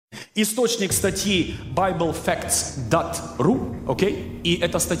Источник статьи biblefacts.ru, окей? И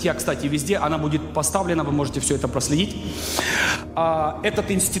эта статья, кстати, везде, она будет поставлена, вы можете все это проследить. Этот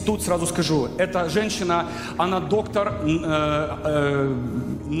институт, сразу скажу, эта женщина, она доктор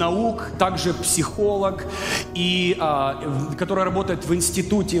наук, также психолог, и, которая работает в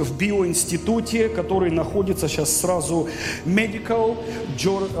институте, в биоинституте, который находится сейчас сразу Southern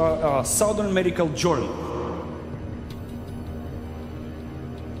Medical Journal.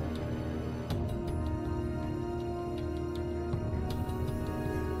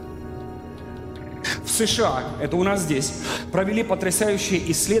 В США, это у нас здесь, провели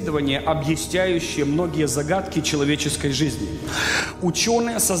потрясающие исследования, объясняющие многие загадки человеческой жизни.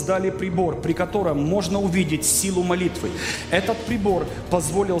 Ученые создали прибор, при котором можно увидеть силу молитвы. Этот прибор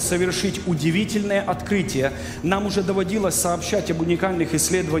позволил совершить удивительное открытие. Нам уже доводилось сообщать об уникальных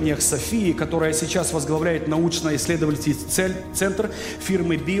исследованиях Софии, которая сейчас возглавляет научно-исследовательский центр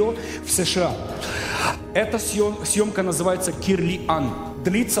фирмы Био в США. Эта съемка называется «Кирлиан».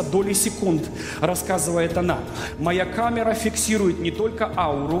 Длится доли секунд, рассказывает она. Моя камера фиксирует не только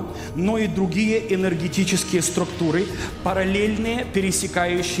ауру, но и другие энергетические структуры, параллельные,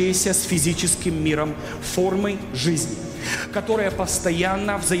 пересекающиеся с физическим миром формы жизни, которые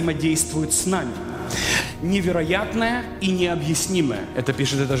постоянно взаимодействуют с нами. Невероятное и необъяснимое, это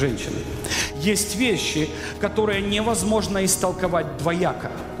пишет эта женщина. Есть вещи, которые невозможно истолковать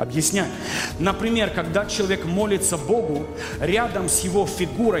двояко. Объясняю. Например, когда человек молится Богу, рядом с его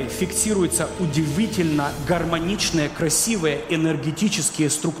фигурой фиксируются удивительно гармоничные, красивые энергетические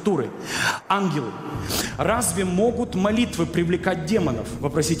структуры. Ангелы. Разве могут молитвы привлекать демонов?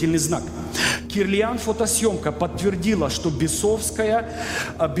 Вопросительный знак. Кирлиан фотосъемка подтвердила, что бесовское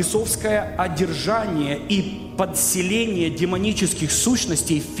одержание и подселение демонических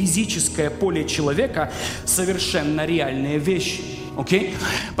сущностей в физическое поле человека совершенно реальные вещи. Okay?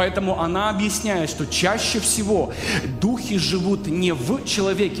 Поэтому она объясняет, что чаще всего духи живут не в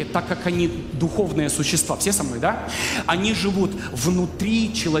человеке, так как они духовные существа. Все со мной, да? Они живут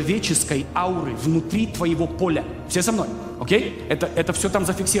внутри человеческой ауры, внутри твоего поля. Все со мной? Окей? Это все там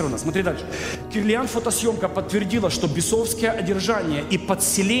зафиксировано. Смотри дальше. Кирлиан фотосъемка подтвердила, что бесовское одержание и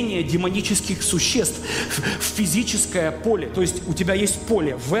подселение демонических существ в физическое поле, то есть у тебя есть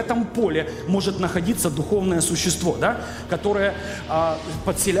поле, в этом поле может находиться духовное существо, да, которое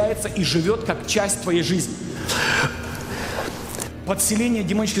подселяется и живет как часть твоей жизни. Подселение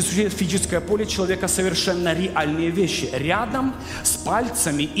демонических существ в физическое поле человека совершенно реальные вещи. Рядом с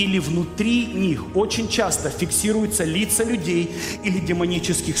пальцами или внутри них очень часто фиксируются лица людей или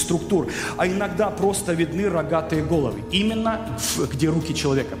демонических структур, а иногда просто видны рогатые головы. Именно где руки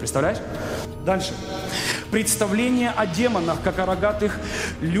человека. Представляешь? Дальше. Представление о демонах, как о рогатых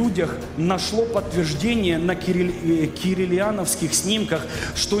людях, нашло подтверждение на кириллиановских снимках.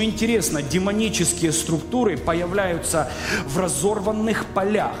 Что интересно, демонические структуры появляются в разорванных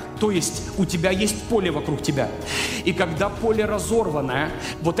полях. То есть у тебя есть поле вокруг тебя. И когда поле разорванное,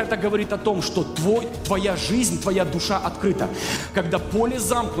 вот это говорит о том, что твоя жизнь, твоя душа открыта. Когда поле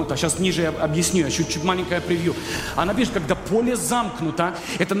замкнуто, сейчас ниже я объясню, чуть-чуть маленькое превью. Она пишет, когда поле замкнуто,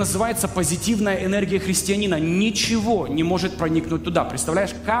 это называется позитивная энергия христианина. Ничего не может проникнуть туда.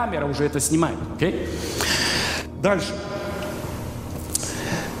 Представляешь, камера уже это снимает. Okay? Дальше.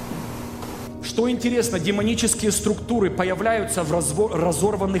 Что интересно, демонические структуры появляются в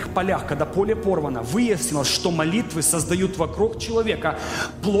разорванных полях, когда поле порвано. Выяснилось, что молитвы создают вокруг человека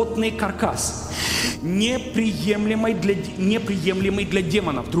плотный каркас, неприемлемый для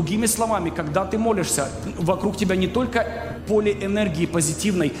демонов. Другими словами, когда ты молишься, вокруг тебя не только поле энергии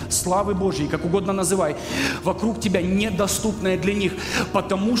позитивной, славы Божьей, как угодно называй, вокруг тебя недоступное для них,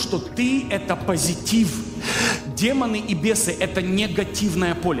 потому что ты – это позитив. Демоны и бесы – это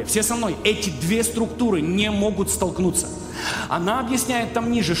негативное поле. Все со мной? Эти две структуры не могут столкнуться. Она объясняет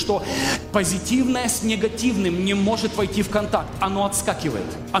там ниже, что позитивное с негативным не может войти в контакт. Оно отскакивает.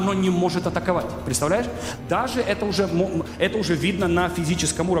 Оно не может атаковать. Представляешь? Даже это уже видно на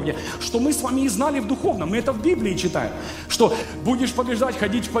физическом уровне. Что мы с вами и знали в духовном. Мы это в Библии читаем. Что будешь побеждать,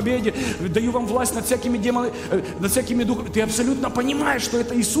 ходить в победе, даю вам власть над всякими демонами, над всякими духами. Ты абсолютно понимаешь, что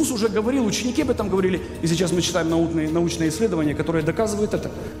это Иисус уже говорил, ученики об этом говорили. И сейчас мы читаем научные исследования, которые доказывают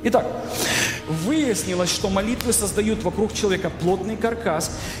это. Итак, выяснилось, что молитвы создают вокруг человека плотный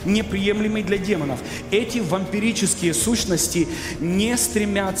каркас, неприемлемый для демонов. Эти вампирические сущности не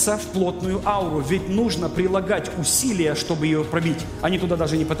стремятся в плотную ауру, ведь нужно прилагать усилия, чтобы ее пробить. Они туда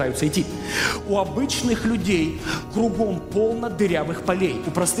даже не пытаются идти. У обычных людей кругом полно дырявых полей.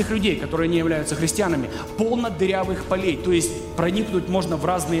 У простых людей, которые не являются христианами, полно дырявых полей. То есть проникнуть можно в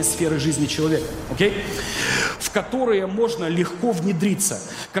разные сферы жизни человека. Okay? В в которые можно легко внедриться.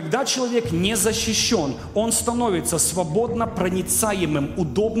 Когда человек не защищен, он становится свободно проницаемым,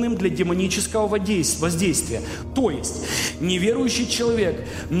 удобным для демонического воздействия. То есть неверующий человек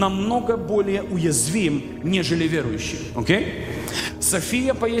намного более уязвим, нежели верующий. Окей?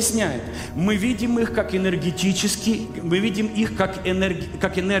 София поясняет, мы видим их как энергетически, мы видим их как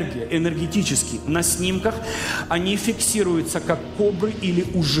энергия, энергетически. На снимках они фиксируются как кобры или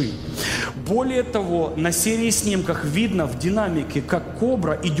ужи. Более того, на серии снимках видно в динамике, как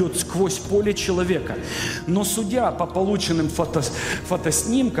кобра идет сквозь поле человека. Но судя по полученным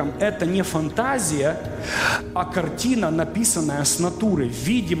фотоснимкам, это не фантазия, а картина, написанная с натуры,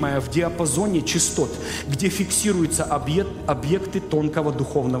 видимая в диапазоне частот, где фиксируются объекты тонкого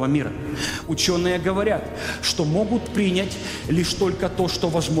духовного мира. Ученые говорят, что могут принять лишь только то, что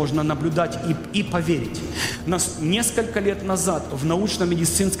возможно наблюдать и поверить. Несколько лет назад в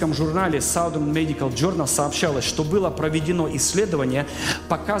научно-медицинском журнале Southern Medical Journal сообщалось, что было проведено исследование,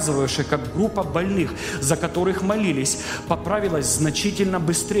 показывающее, как группа больных, за которых молились, поправилась значительно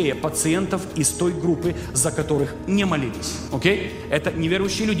быстрее пациентов из той группы, за которых не молились. Окей? Это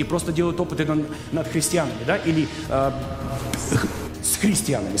неверующие люди просто делают опыты над христианами, да? Или с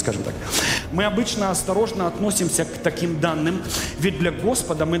христианами, скажем так. Мы обычно осторожно относимся к таким данным, ведь для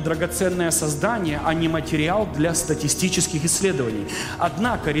Господа мы драгоценное создание, а не материал для статистических исследований.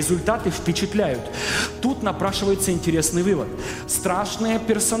 Однако результаты впечатляют. Тут напрашивается интересный вывод. Страшные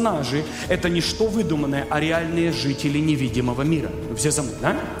персонажи – это не что выдуманное, а реальные жители невидимого мира. Все за мной,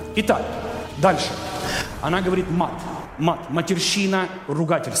 да? Итак, дальше. Она говорит мат, матерщина,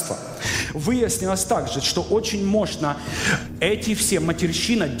 ругательство. Выяснилось также, что очень мощно эти все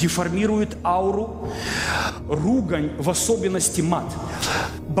матерщина деформируют ауру, ругань, в особенности мат.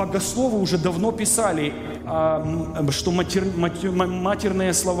 Богословы уже давно писали, что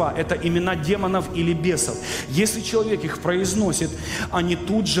матерные слова – это имена демонов или бесов. Если человек их произносит, они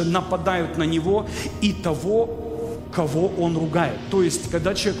тут же нападают на него и того, кого он ругает. То есть,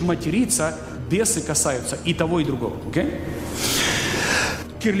 когда человек матерится, бесы касаются и того, и другого. Okay?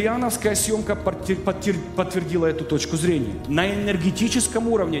 Кирлиановская съемка подтвердила эту точку зрения. На энергетическом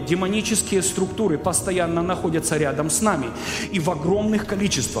уровне демонические структуры постоянно находятся рядом с нами и в огромных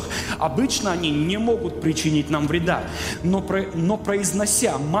количествах. Обычно они не могут причинить нам вреда, но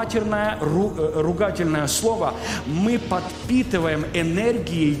произнося матерное ругательное слово, мы подпитываем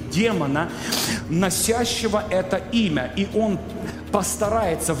энергией демона, носящего это имя, и он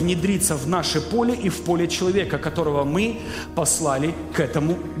постарается внедриться в наше поле и в поле человека, которого мы послали к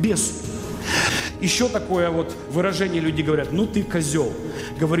этому бесу. Еще такое вот выражение люди говорят: ну ты козел,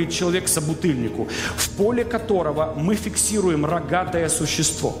 говорит человек собутыльнику, в поле которого мы фиксируем рогатое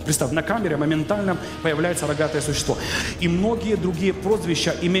существо. Представь, на камере моментально появляется рогатое существо. И многие другие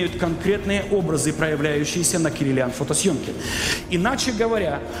прозвища имеют конкретные образы, проявляющиеся на кириллиан фотосъемке. Иначе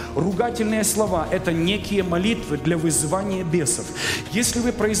говоря, ругательные слова – это некие молитвы для вызывания бесов. Если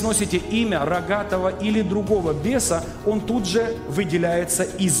вы произносите имя рогатого или другого беса, он тут же выделяется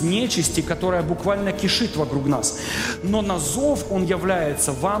из нечисти, которая буквально кишит вокруг нас. Но на зов он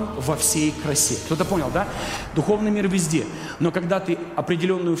является вам во всей красе. Кто-то понял, да? Духовный мир везде. Но когда ты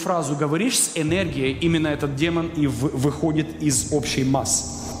определенную фразу говоришь с энергией, именно этот демон и выходит из общей массы.